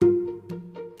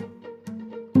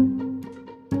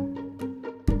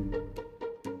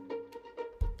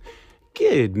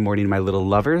Good morning, my little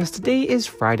lovers. Today is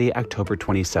Friday, October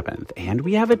 27th, and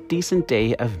we have a decent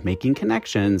day of making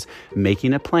connections,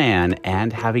 making a plan,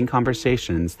 and having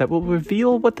conversations that will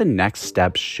reveal what the next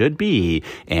steps should be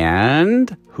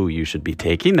and who you should be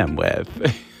taking them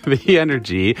with. The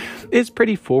energy is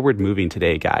pretty forward-moving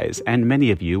today, guys, and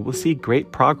many of you will see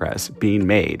great progress being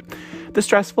made. The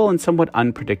stressful and somewhat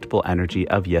unpredictable energy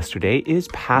of yesterday is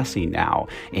passing now,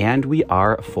 and we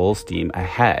are full steam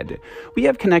ahead. We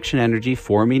have connection energy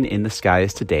forming in the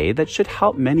skies today that should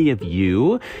help many of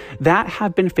you that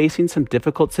have been facing some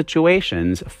difficult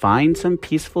situations find some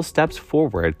peaceful steps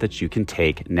forward that you can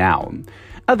take now.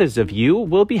 Others of you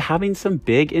will be having some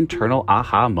big internal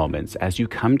aha moments as you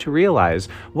come to realize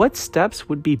what steps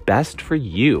would be best for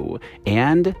you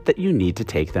and that you need to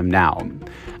take them now.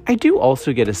 I do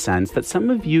also get a sense that some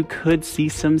of you could see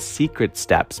some secret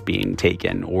steps being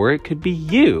taken, or it could be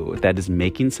you that is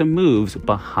making some moves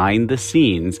behind the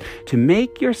scenes to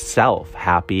make yourself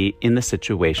happy in the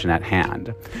situation at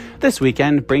hand. This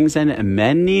weekend brings in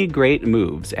many great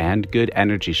moves and good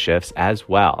energy shifts, as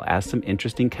well as some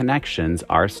interesting connections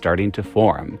are starting to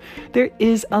form. There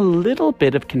is a little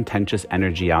bit of contentious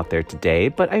energy out there today,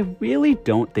 but I really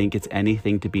don't think it's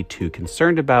anything to be too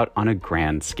concerned about on a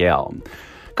grand scale.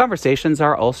 Conversations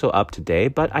are also up today,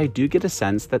 but I do get a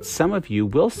sense that some of you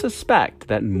will suspect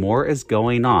that more is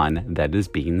going on than is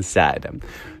being said.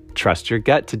 Trust your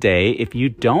gut today if you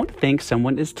don't think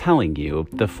someone is telling you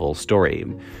the full story.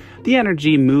 The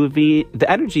energy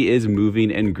is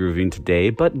moving and grooving today,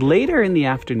 but later in the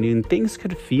afternoon, things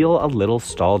could feel a little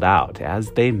stalled out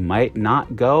as they might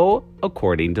not go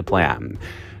according to plan.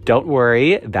 Don't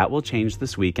worry, that will change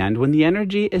this weekend when the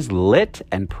energy is lit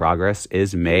and progress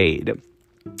is made.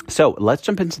 So let's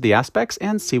jump into the aspects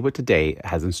and see what today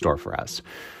has in store for us.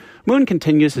 Moon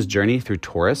continues his journey through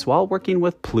Taurus while working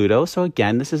with Pluto. So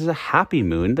again, this is a happy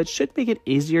moon that should make it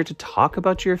easier to talk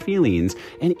about your feelings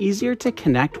and easier to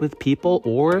connect with people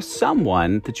or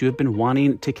someone that you have been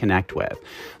wanting to connect with.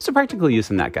 So practical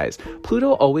use in that, guys.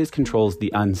 Pluto always controls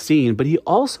the unseen, but he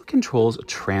also controls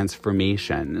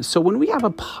transformation. So when we have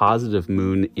a positive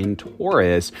moon in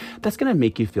Taurus, that's going to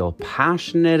make you feel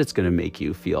passionate. It's going to make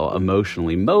you feel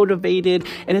emotionally motivated.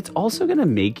 And it's also going to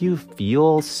make you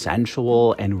feel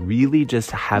sensual and really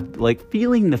just have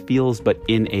feeling the feels, but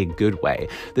in a good way.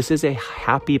 This is a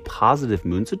happy, positive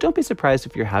moon. So don't be surprised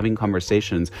if you're having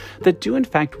conversations that do in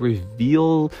fact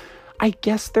reveal, I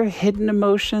guess, their hidden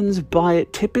emotions.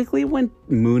 But typically when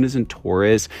moon is in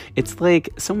Taurus, it's like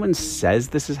someone says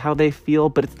this is how they feel,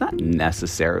 but it's not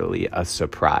necessarily a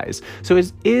surprise. So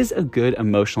it is a good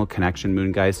emotional connection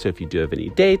moon, guys. So if you do have any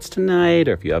dates tonight,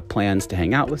 or if you have plans to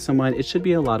hang out with someone, it should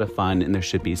be a lot of fun and there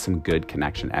should be some good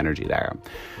connection energy there.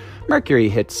 Mercury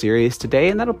hits Sirius today,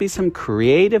 and that'll be some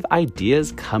creative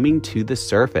ideas coming to the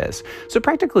surface. So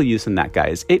practical use in that,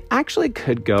 guys, it actually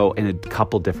could go in a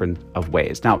couple different of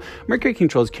ways. Now, Mercury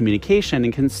controls communication,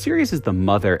 and Sirius is the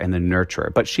mother and the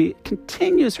nurturer, but she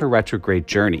continues her retrograde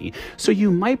journey. So you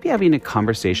might be having a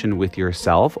conversation with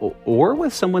yourself or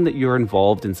with someone that you're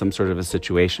involved in some sort of a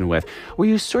situation with, where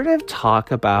you sort of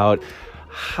talk about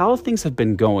how things have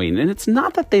been going. And it's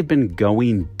not that they've been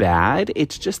going bad,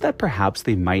 it's just that perhaps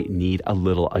they might need a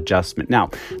little adjustment.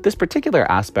 Now, this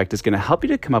particular aspect is going to help you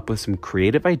to come up with some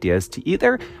creative ideas to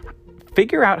either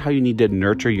figure out how you need to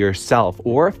nurture yourself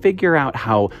or figure out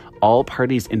how all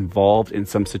parties involved in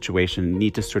some situation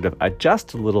need to sort of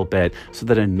adjust a little bit so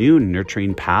that a new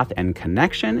nurturing path and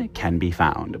connection can be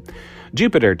found.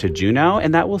 Jupiter to Juno,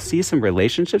 and that will see some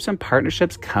relationships and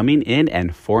partnerships coming in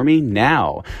and forming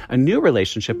now. A new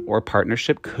relationship or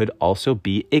partnership could also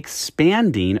be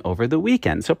expanding over the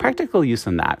weekend. So practical use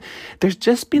on that. There's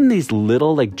just been these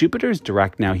little, Jupiter's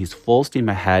direct now, he's full steam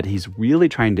ahead. He's really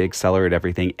trying to accelerate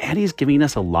everything, and he's giving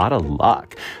us a lot of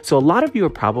luck. So a lot of you are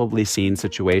probably seeing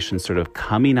situations sort of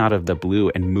coming out of the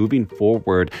blue and moving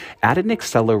forward at an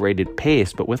accelerated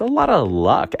pace, but with a lot of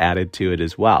luck added to it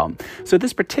as well. So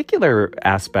this particular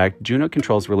aspect, Juno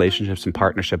controls relationships and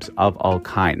partnerships of all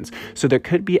kinds. So there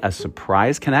could be a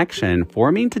surprise connection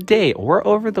forming today or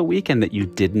over the weekend that you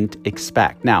didn't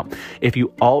expect. Now, if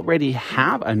you already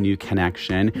have a new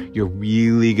connection, you're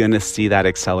really going to see that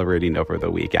accelerating over the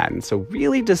weekend. So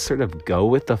really just sort of go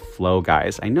with the flow,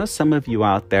 guys. I know some of you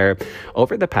out there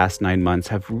over the past 9 months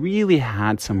have really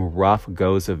had some rough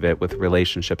goes of it with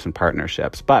relationships and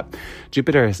partnerships, but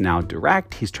Jupiter is now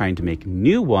direct. He's trying to make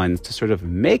new ones to sort of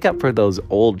make up for those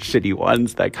old shitty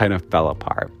ones that kind of fell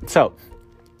apart. So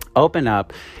Open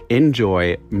up,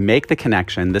 enjoy, make the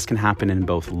connection. This can happen in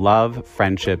both love,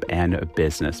 friendship, and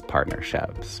business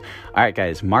partnerships. All right,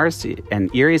 guys, Mars and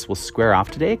Aries will square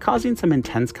off today, causing some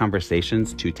intense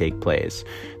conversations to take place.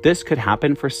 This could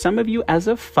happen for some of you as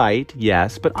a fight,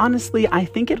 yes, but honestly, I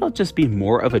think it'll just be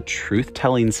more of a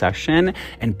truth-telling session,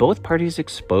 and both parties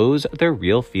expose their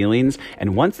real feelings,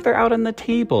 and once they're out on the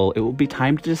table, it will be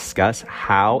time to discuss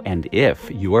how and if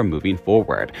you are moving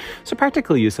forward. So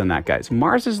practical use on that, guys.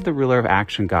 Mars is the ruler of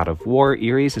action, god of war.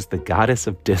 Aries is the goddess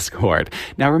of discord.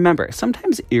 Now remember,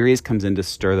 sometimes Aries comes in to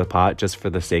stir the pot just for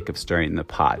the sake of stirring the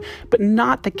pot, but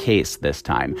not the case this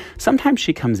time. Sometimes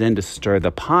she comes in to stir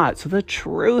the pot so the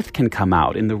truth can come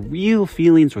out and the real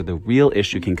feelings or the real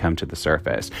issue can come to the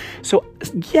surface. So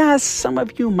yes, some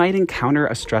of you might encounter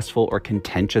a stressful or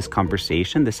contentious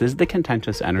conversation. This is the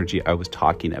contentious energy I was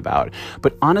talking about.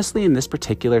 But honestly, in this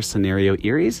particular scenario,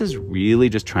 Aries is really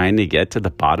just trying to get to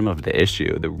the bottom of the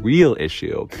issue, the real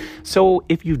issue. So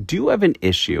if you do have an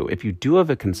issue, if you do have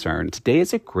a concern, today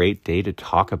is a great day to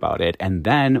talk about it. And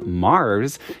then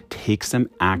Mars takes some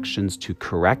actions to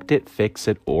correct it, fix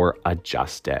it, or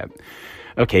adjust it.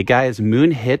 Okay, guys,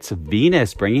 Moon hits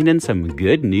Venus, bringing in some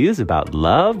good news about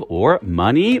love or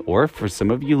money, or for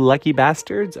some of you lucky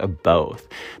bastards, both.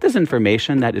 This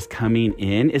information that is coming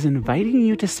in is inviting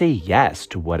you to say yes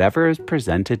to whatever is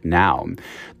presented now.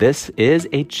 This is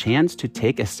a chance to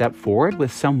take a step forward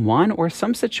with someone or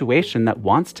some situation that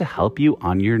wants to help you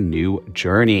on your new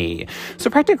journey. So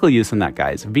practical use on that,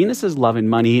 guys. Venus is love and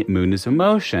money, Moon is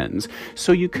emotions.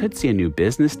 So you could see a new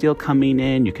business deal coming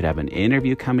in, you could have an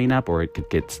interview coming up, or it could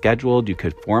get scheduled. You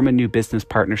could form a new business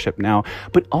partnership now,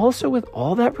 but also with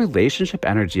all that relationship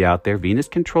energy out there, Venus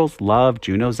controls love,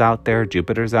 Juno's out there,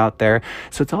 Jupiter's out there.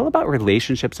 So it's all about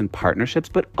relationships and partnerships,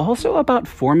 but also about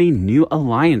forming new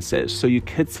alliances. So you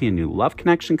could see a new love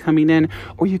connection coming in,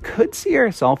 or you could see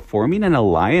yourself forming an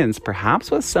alliance,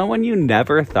 perhaps with someone you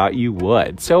never thought you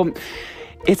would. So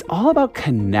it's all about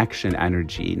connection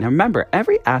energy. Now remember,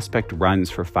 every aspect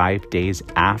runs for 5 days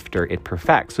after it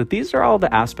perfects. So these are all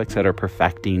the aspects that are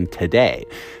perfecting today.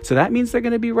 So that means they're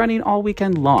going to be running all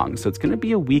weekend long. So it's going to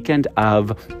be a weekend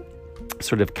of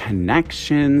sort of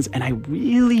connections, and I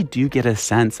really do get a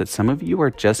sense that some of you are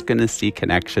just going to see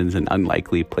connections in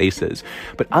unlikely places,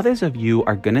 but others of you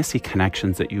are going to see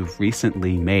connections that you've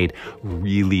recently made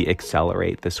really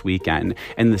accelerate this weekend.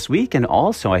 And this weekend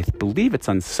also, I believe it's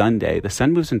on Sunday, the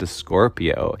sun moves into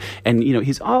Scorpio, and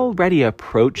he's already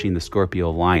approaching the Scorpio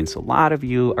line, so a lot of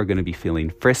you are going to be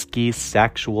feeling frisky,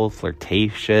 sexual,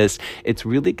 flirtatious. It's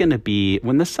really going to be,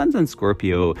 when the sun's in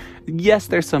Scorpio, yes,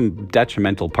 there's some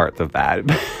detrimental parts of that,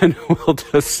 and we'll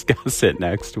discuss it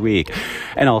next week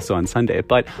and also on Sunday.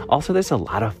 But also there's a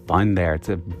lot of fun there. It's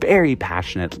a very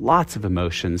passionate, lots of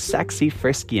emotions, sexy,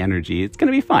 frisky energy. It's going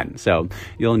to be fun. So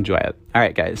you'll enjoy it. All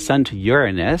right, guys, Sun to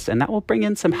Uranus, and that will bring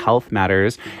in some health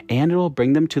matters, and it will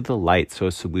bring them to the light so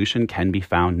a solution can be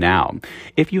found now.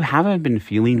 If you haven't been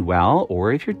feeling well,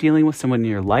 or if you're dealing with someone in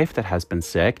your life that has been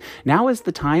sick, now is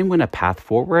the time when a path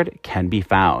forward can be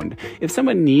found. If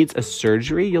someone needs a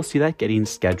surgery, you'll see that getting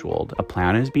scheduled. A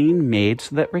plan is being made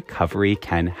so that recovery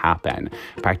can happen.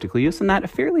 Practical use on that,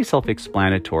 fairly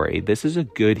self-explanatory. This is a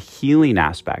good healing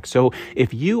aspect. So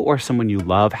if you or someone you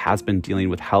love has been dealing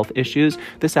with health issues,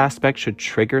 this aspect should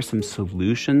trigger some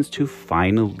solutions to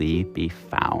finally be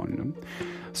found.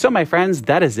 So my friends,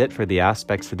 that is it for the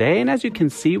aspects today. And as you can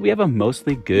see, we have a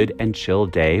mostly good and chill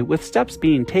day with steps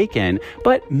being taken,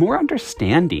 but more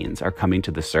understandings are coming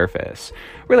to the surface.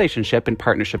 Relationship and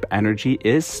partnership energy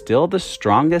is still the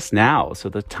strongest now. So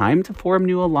the time to form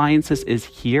new alliances is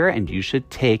here, and you should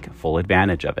take full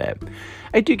advantage of it.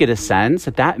 I do get a sense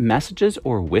that messages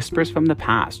or whispers from the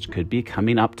past could be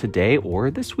coming up today or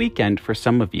this weekend for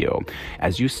some of you,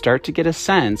 as you start to get a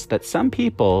sense that some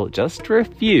people just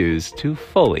refuse to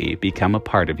fully become a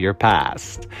part of your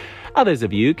past. Others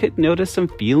of you could notice some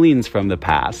feelings from the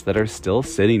past that are still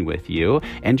sitting with you,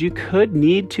 and you could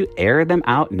need to air them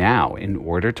out now in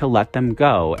order to let them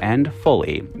go and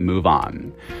fully move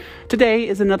on. Today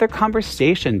is another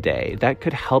conversation day that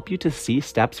could help you to see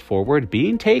steps forward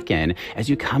being taken as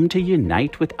you come to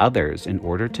unite with others in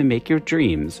order to make your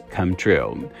dreams come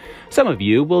true. Some of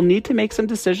you will need to make some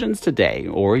decisions today,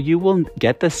 or you will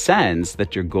get the sense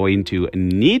that you're going to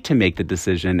need to make the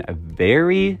decision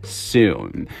very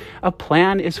soon. A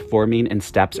plan is forming and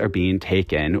steps are being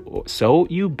taken, so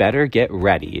you better get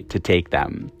ready to take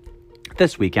them.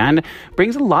 This weekend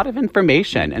brings a lot of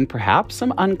information and perhaps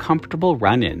some uncomfortable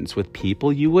run-ins with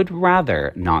people you would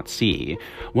rather not see.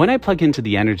 When I plug into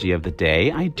the energy of the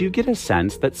day, I do get a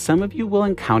sense that some of you will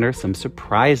encounter some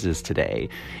surprises today.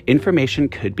 Information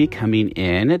could be coming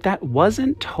in that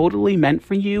wasn't totally meant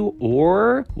for you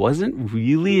or wasn't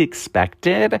really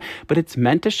expected, but it's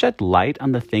meant to shed light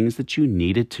on the things that you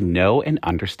needed to know and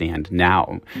understand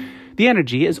now. The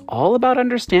energy is all about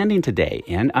understanding today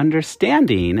and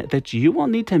understanding that you will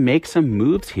need to make some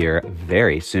moves here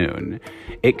very soon.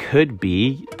 It could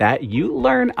be that you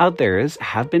learn others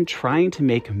have been trying to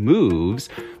make moves,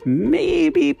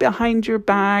 maybe behind your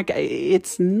back.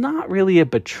 It's not really a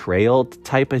betrayal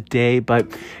type of day, but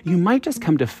you might just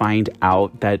come to find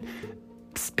out that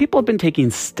people have been taking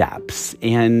steps,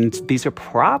 and these are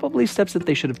probably steps that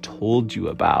they should have told you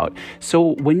about.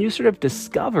 So when you sort of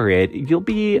discover it, you'll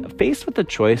be faced with the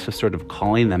choice of sort of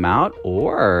calling them out,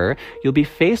 or you'll be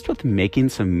faced with making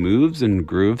some moves and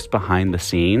grooves behind the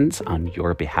scenes on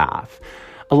your behalf.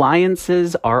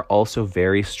 Alliances are also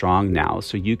very strong now,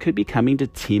 so you could be coming to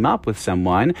team up with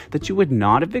someone that you would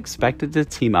not have expected to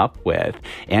team up with,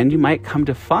 and you might come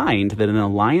to find that an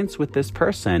alliance with this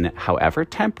person, however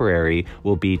temporary,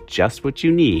 will be just what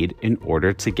you need in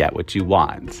order to get what you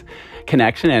want.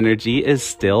 Connection energy is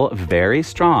still very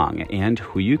strong, and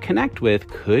who you connect with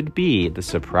could be the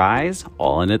surprise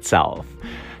all in itself.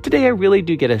 Today, I really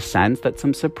do get a sense that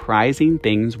some surprising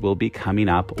things will be coming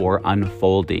up or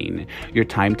unfolding. Your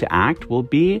time to act will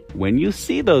be when you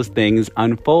see those things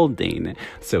unfolding.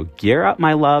 So gear up,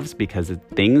 my loves, because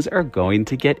things are going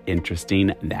to get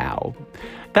interesting now.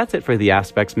 That's it for the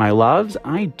aspects, my loves.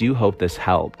 I do hope this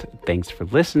helped. Thanks for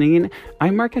listening.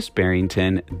 I'm Marcus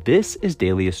Barrington. This is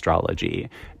Daily Astrology.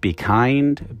 Be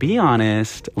kind, be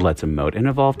honest, let's emote and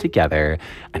evolve together.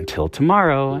 Until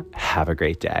tomorrow, have a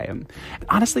great day. And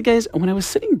honestly, guys, when I was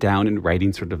sitting down and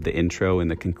writing sort of the intro and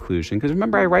the conclusion, because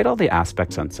remember, I write all the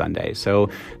aspects on Sunday. So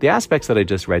the aspects that I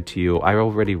just read to you, I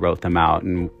already wrote them out.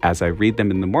 And as I read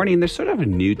them in the morning, they're sort of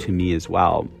new to me as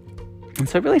well. And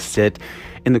so I really sit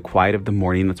in the quiet of the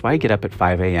morning. That's why I get up at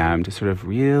 5 a.m. to sort of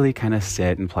really kind of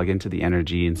sit and plug into the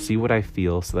energy and see what I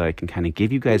feel so that I can kind of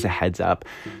give you guys a heads up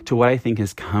to what I think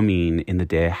is coming in the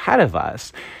day ahead of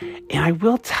us. And I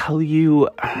will tell you,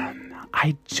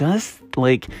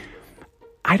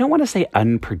 I don't want to say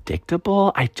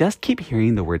unpredictable. I just keep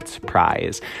hearing the word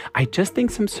surprise. I just think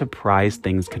some surprise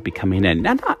things could be coming in.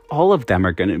 Now, not all of them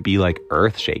are going to be like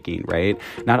earth shaking, right?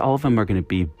 Not all of them are going to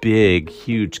be big,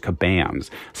 huge kabams.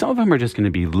 Some of them are just going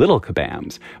to be little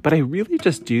kabams. But I really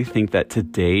just do think that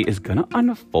today is going to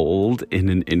unfold in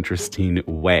an interesting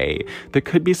way. There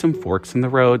could be some forks in the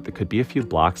road. There could be a few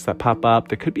blocks that pop up.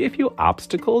 There could be a few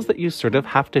obstacles that you sort of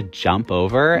have to jump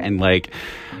over and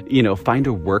find a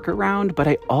workaround. But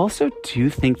I also do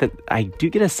think that I do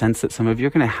get a sense that some of you are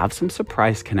going to have some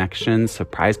surprise connections,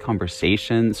 surprise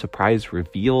conversations, surprise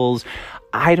reveals.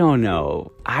 I don't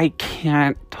know. I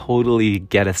can't totally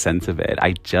get a sense of it.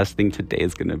 I just think today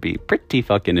is going to be pretty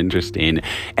fucking interesting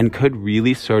and could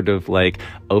really sort of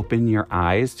open your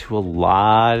eyes to a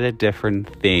lot of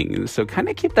different things. So kind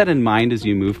of keep that in mind as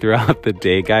you move throughout the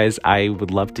day, guys. I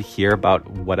would love to hear about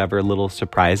whatever little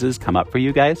surprises come up for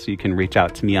you guys. So you can reach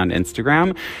out to me on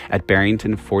Instagram at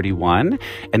Barrington41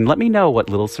 and let me know what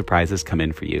little surprises come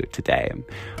in for you today.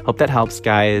 Hope that helps,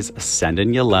 guys. Send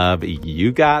in your love.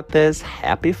 You got this.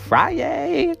 Happy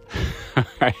Friday. All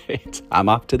right. I'm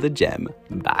off to the gym.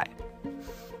 Bye.